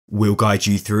We'll guide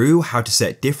you through how to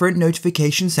set different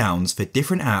notification sounds for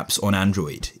different apps on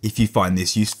Android. If you find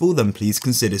this useful, then please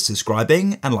consider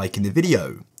subscribing and liking the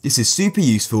video. This is super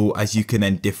useful as you can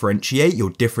then differentiate your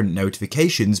different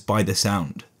notifications by the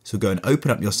sound. So go and open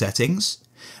up your settings,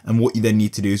 and what you then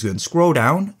need to do is go and scroll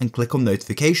down and click on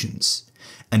notifications.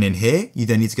 And in here, you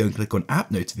then need to go and click on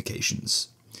app notifications.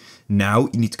 Now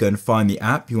you need to go and find the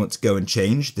app you want to go and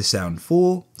change the sound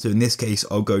for. So in this case,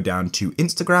 I'll go down to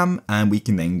Instagram and we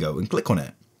can then go and click on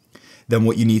it. Then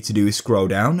what you need to do is scroll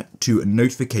down to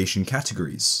notification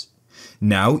categories.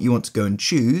 Now you want to go and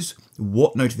choose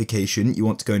what notification you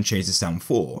want to go and change the sound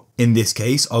for. In this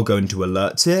case, I'll go into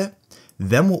alerts here.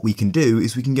 Then what we can do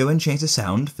is we can go and change the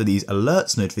sound for these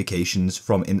alerts notifications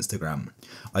from Instagram.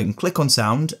 I can click on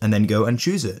sound and then go and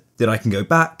choose it. Then I can go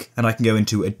back and I can go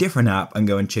into a different app and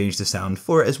go and change the sound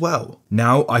for it as well.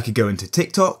 Now I could go into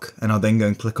TikTok and I'll then go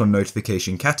and click on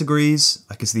notification categories.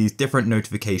 I can see these different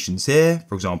notifications here,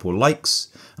 for example, likes,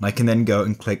 and I can then go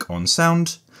and click on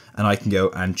sound and I can go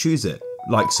and choose it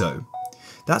like so.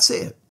 That's it.